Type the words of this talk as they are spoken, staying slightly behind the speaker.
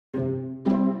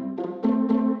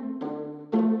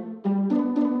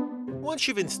Once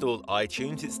you've installed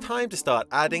iTunes, it's time to start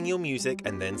adding your music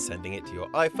and then sending it to your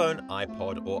iPhone,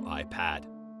 iPod or iPad.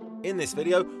 In this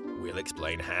video, we'll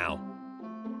explain how.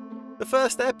 The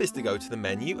first step is to go to the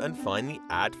menu and find the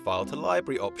Add File to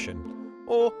Library option,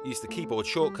 or use the keyboard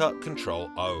shortcut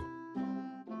Ctrl-O.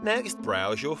 Next,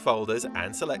 browse your folders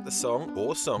and select the song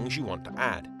or songs you want to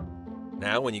add.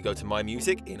 Now when you go to My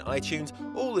Music in iTunes,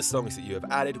 all the songs that you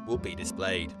have added will be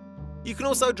displayed. You can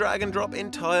also drag and drop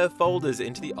entire folders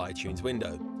into the iTunes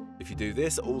window. If you do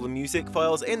this, all the music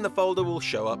files in the folder will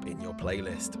show up in your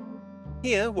playlist.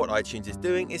 Here, what iTunes is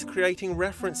doing is creating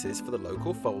references for the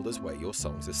local folders where your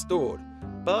songs are stored.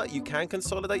 But you can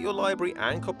consolidate your library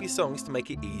and copy songs to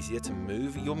make it easier to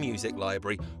move your music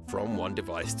library from one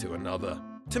device to another.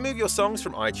 To move your songs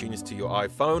from iTunes to your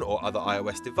iPhone or other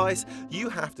iOS device, you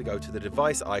have to go to the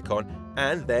device icon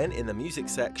and then in the music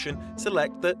section,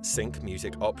 select the Sync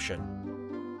Music option.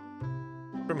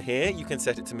 From here, you can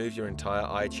set it to move your entire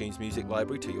iTunes music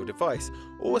library to your device,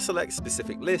 or select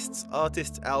specific lists,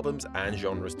 artists, albums, and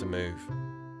genres to move.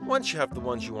 Once you have the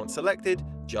ones you want selected,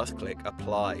 just click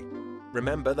Apply.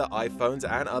 Remember that iPhones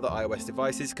and other iOS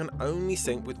devices can only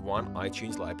sync with one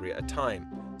iTunes library at a time.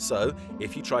 So,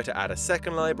 if you try to add a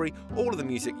second library, all of the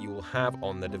music you will have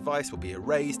on the device will be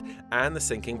erased and the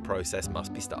syncing process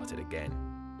must be started again.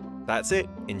 That's it,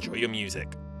 enjoy your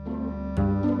music.